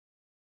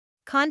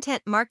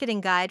Content Marketing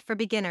Guide for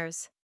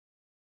Beginners.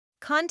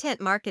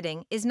 Content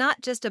marketing is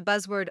not just a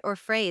buzzword or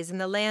phrase in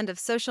the land of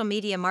social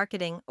media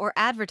marketing or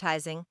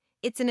advertising,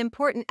 it's an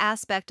important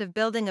aspect of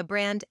building a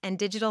brand and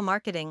digital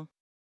marketing.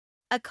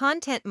 A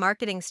content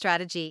marketing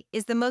strategy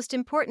is the most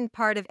important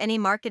part of any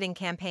marketing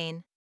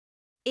campaign.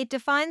 It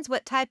defines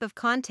what type of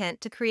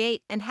content to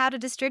create and how to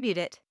distribute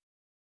it.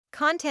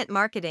 Content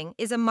marketing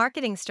is a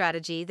marketing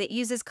strategy that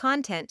uses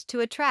content to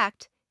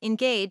attract,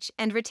 engage,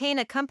 and retain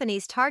a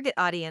company's target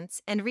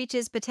audience and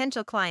reaches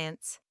potential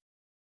clients.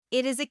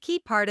 It is a key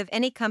part of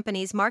any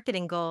company's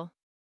marketing goal.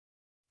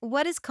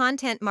 What is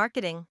content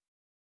marketing?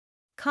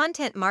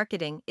 Content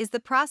marketing is the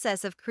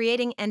process of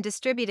creating and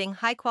distributing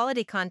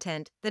high-quality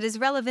content that is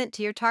relevant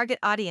to your target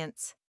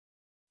audience.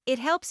 It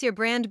helps your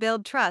brand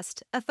build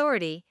trust,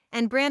 authority,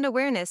 and brand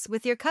awareness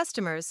with your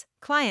customers,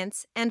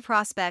 clients, and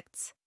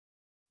prospects.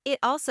 It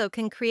also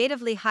can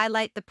creatively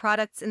highlight the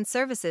products and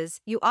services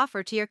you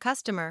offer to your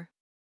customer.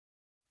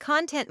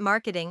 Content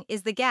marketing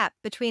is the gap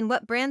between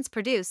what brands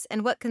produce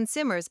and what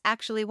consumers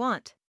actually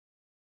want.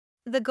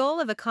 The goal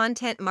of a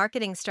content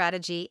marketing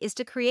strategy is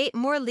to create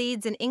more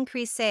leads and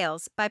increase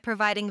sales by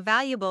providing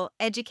valuable,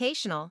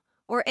 educational,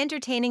 or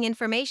entertaining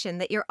information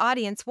that your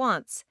audience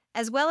wants,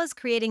 as well as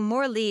creating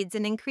more leads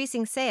and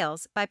increasing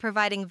sales by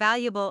providing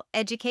valuable,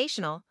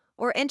 educational,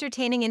 or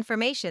entertaining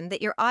information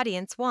that your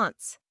audience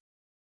wants.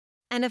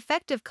 An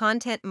effective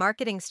content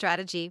marketing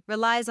strategy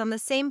relies on the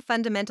same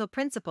fundamental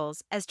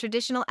principles as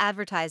traditional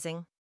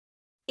advertising.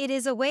 It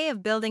is a way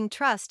of building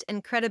trust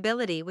and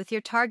credibility with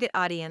your target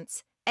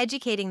audience,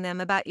 educating them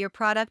about your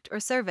product or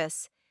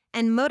service,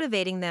 and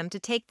motivating them to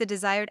take the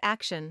desired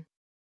action.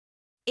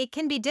 It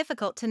can be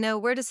difficult to know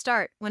where to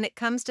start when it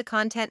comes to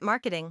content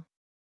marketing.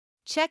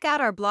 Check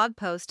out our blog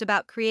post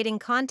about creating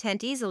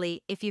content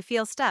easily if you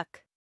feel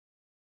stuck.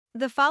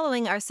 The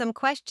following are some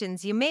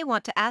questions you may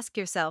want to ask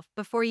yourself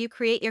before you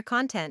create your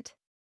content.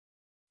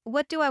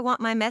 What do I want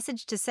my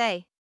message to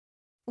say?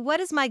 What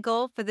is my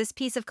goal for this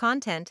piece of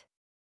content?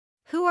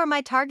 Who are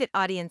my target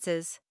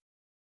audiences?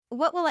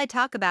 What will I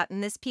talk about in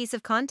this piece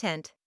of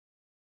content?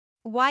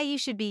 Why you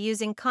should be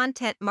using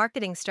content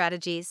marketing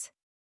strategies.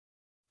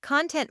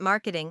 Content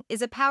marketing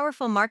is a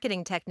powerful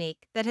marketing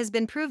technique that has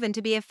been proven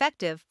to be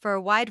effective for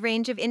a wide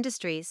range of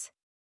industries.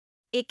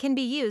 It can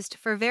be used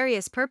for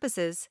various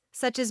purposes,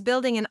 such as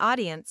building an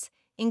audience,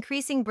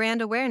 increasing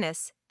brand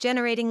awareness,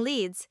 generating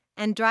leads,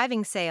 and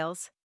driving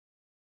sales.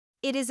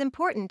 It is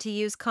important to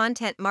use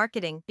content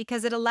marketing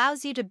because it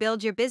allows you to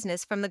build your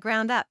business from the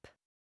ground up.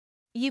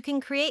 You can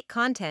create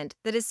content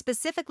that is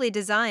specifically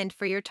designed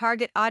for your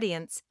target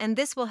audience, and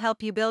this will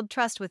help you build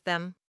trust with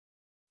them.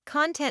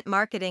 Content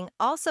marketing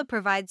also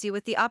provides you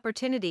with the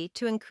opportunity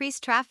to increase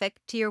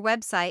traffic to your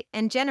website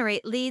and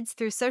generate leads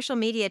through social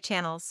media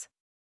channels.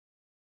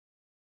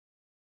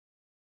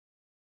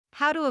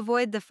 How to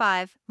avoid the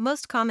 5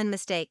 most common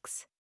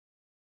mistakes.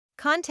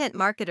 Content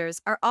marketers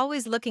are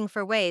always looking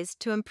for ways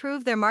to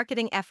improve their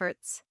marketing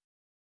efforts.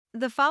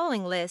 The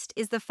following list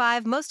is the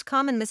 5 most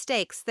common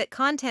mistakes that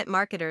content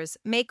marketers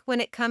make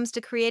when it comes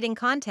to creating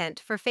content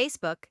for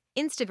Facebook,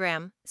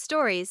 Instagram,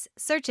 stories,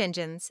 search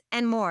engines,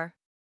 and more.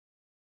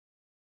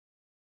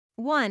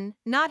 1.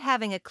 Not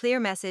having a clear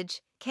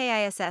message,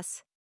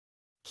 KISS.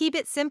 Keep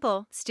it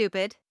simple,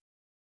 stupid,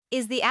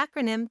 is the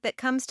acronym that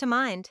comes to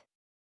mind.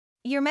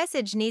 Your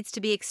message needs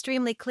to be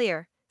extremely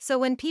clear, so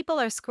when people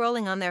are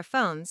scrolling on their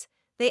phones,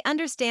 they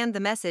understand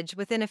the message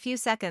within a few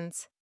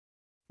seconds.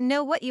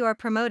 Know what you are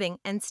promoting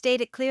and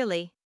state it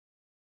clearly.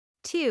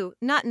 2.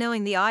 Not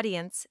knowing the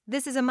audience,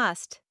 this is a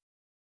must.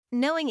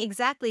 Knowing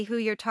exactly who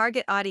your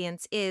target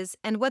audience is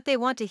and what they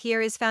want to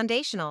hear is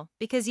foundational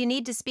because you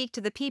need to speak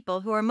to the people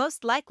who are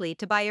most likely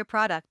to buy your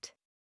product.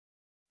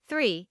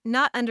 3.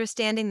 Not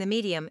understanding the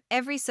medium,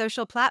 every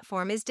social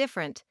platform is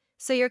different,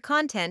 so your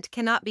content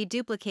cannot be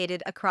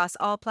duplicated across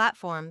all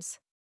platforms.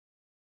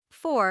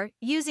 4.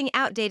 Using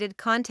outdated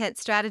content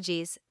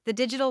strategies, the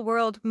digital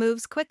world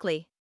moves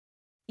quickly.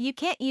 You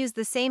can't use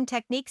the same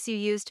techniques you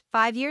used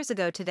 5 years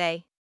ago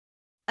today.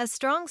 A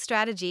strong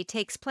strategy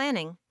takes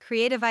planning,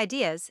 creative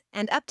ideas,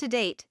 and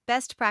up-to-date,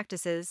 best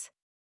practices.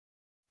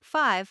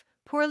 5.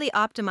 Poorly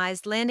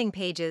optimized landing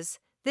pages,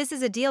 this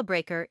is a deal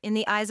breaker in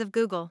the eyes of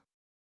Google.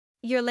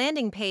 Your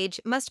landing page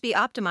must be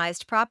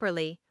optimized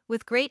properly,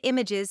 with great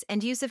images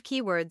and use of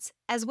keywords,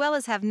 as well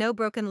as have no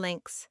broken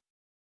links.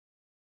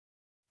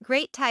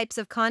 Great types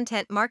of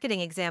content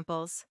marketing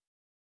examples.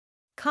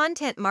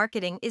 Content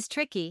marketing is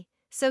tricky,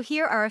 so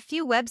here are a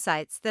few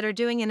websites that are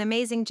doing an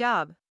amazing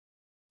job.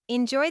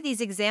 Enjoy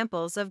these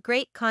examples of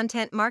great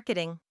content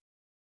marketing.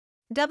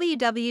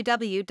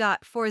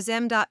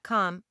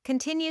 www.4zem.com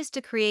continues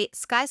to create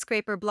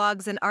skyscraper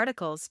blogs and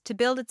articles to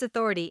build its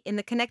authority in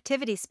the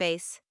connectivity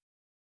space.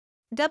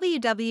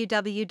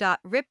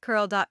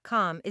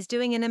 www.ripcurl.com is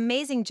doing an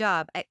amazing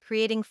job at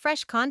creating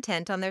fresh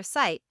content on their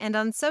site and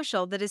on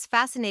social that is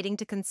fascinating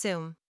to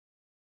consume.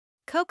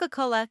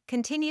 Coca-Cola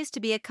continues to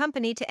be a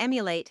company to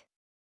emulate.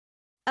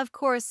 Of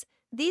course,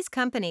 these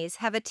companies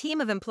have a team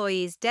of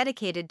employees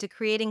dedicated to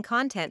creating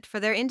content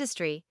for their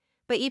industry,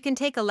 but you can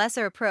take a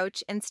lesser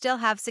approach and still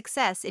have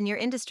success in your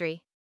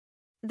industry.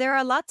 There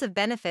are lots of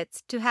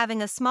benefits to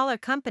having a smaller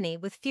company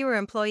with fewer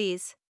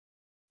employees.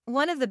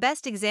 One of the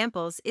best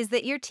examples is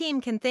that your team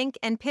can think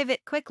and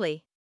pivot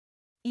quickly.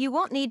 You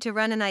won't need to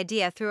run an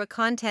idea through a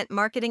content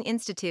marketing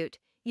institute,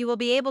 you will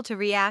be able to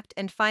react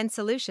and find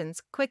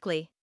solutions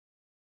quickly.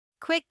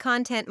 Quick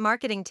content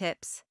marketing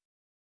tips.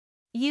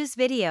 Use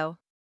video.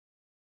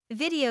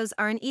 Videos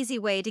are an easy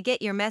way to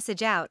get your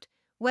message out,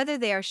 whether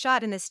they are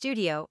shot in a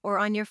studio or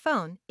on your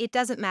phone, it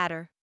doesn't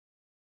matter.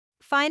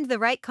 Find the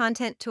right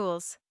content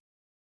tools.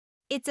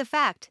 It's a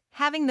fact,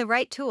 having the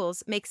right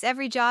tools makes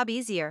every job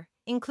easier,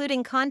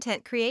 including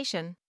content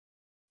creation.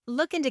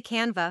 Look into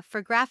Canva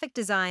for graphic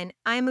design,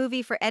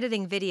 iMovie for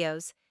editing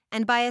videos,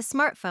 and buy a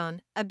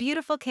smartphone, a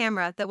beautiful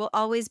camera that will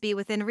always be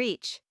within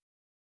reach.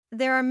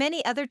 There are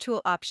many other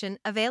tool options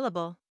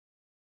available.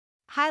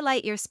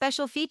 Highlight your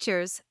special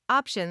features,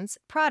 options,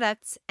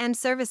 products, and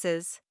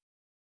services.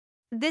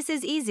 This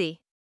is easy.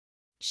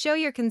 Show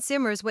your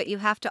consumers what you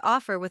have to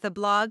offer with a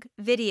blog,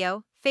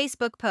 video,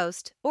 Facebook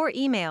post, or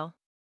email.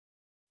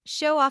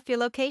 Show off your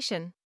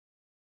location.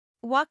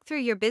 Walk through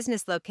your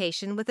business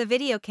location with a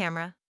video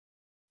camera.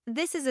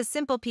 This is a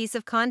simple piece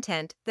of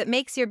content that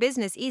makes your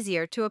business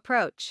easier to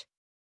approach.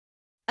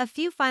 A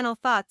few final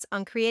thoughts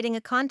on creating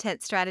a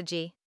content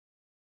strategy.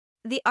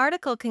 The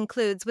article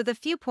concludes with a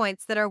few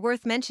points that are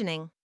worth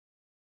mentioning.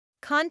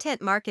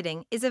 Content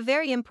marketing is a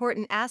very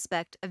important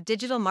aspect of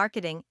digital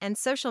marketing and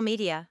social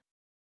media.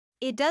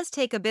 It does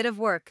take a bit of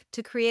work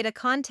to create a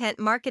content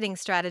marketing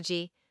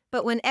strategy,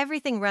 but when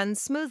everything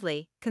runs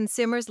smoothly,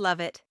 consumers love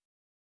it.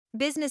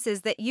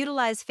 Businesses that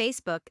utilize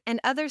Facebook and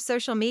other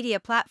social media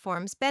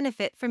platforms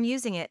benefit from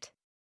using it.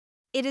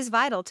 It is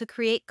vital to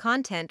create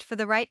content for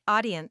the right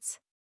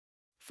audience.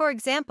 For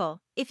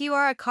example, if you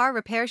are a car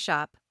repair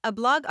shop, a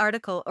blog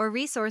article or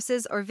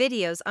resources or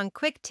videos on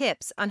quick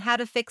tips on how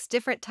to fix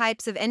different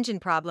types of engine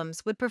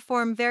problems would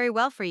perform very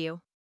well for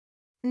you.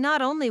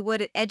 Not only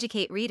would it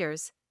educate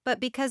readers, but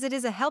because it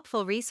is a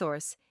helpful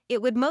resource,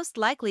 it would most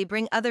likely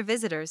bring other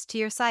visitors to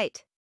your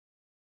site.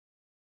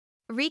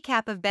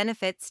 Recap of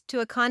benefits to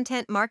a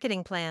content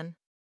marketing plan.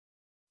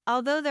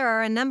 Although there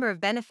are a number of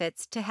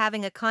benefits to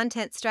having a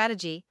content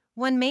strategy,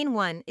 one main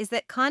one is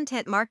that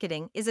content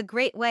marketing is a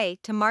great way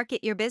to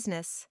market your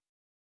business.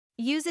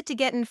 Use it to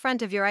get in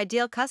front of your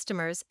ideal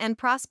customers and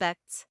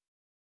prospects.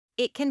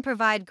 It can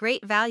provide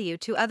great value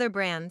to other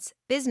brands,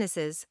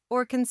 businesses,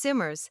 or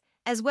consumers,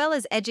 as well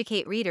as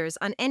educate readers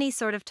on any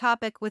sort of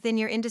topic within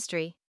your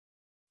industry.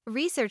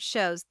 Research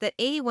shows that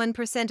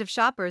 81% of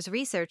shoppers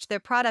research their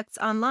products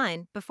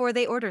online before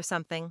they order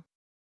something.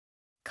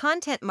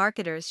 Content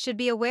marketers should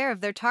be aware of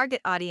their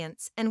target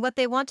audience and what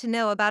they want to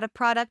know about a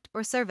product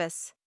or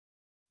service.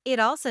 It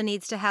also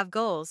needs to have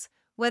goals,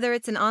 whether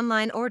it's an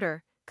online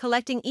order,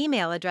 collecting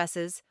email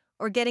addresses,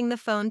 or getting the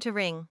phone to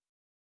ring.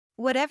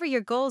 Whatever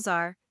your goals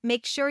are,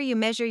 make sure you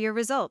measure your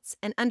results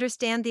and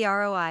understand the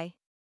ROI.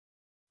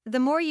 The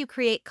more you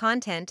create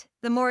content,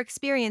 the more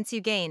experience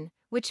you gain,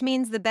 which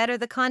means the better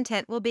the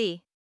content will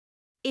be.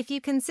 If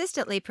you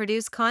consistently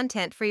produce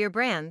content for your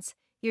brands,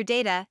 your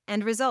data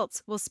and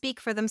results will speak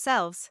for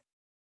themselves.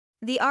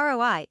 The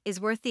ROI is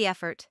worth the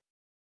effort.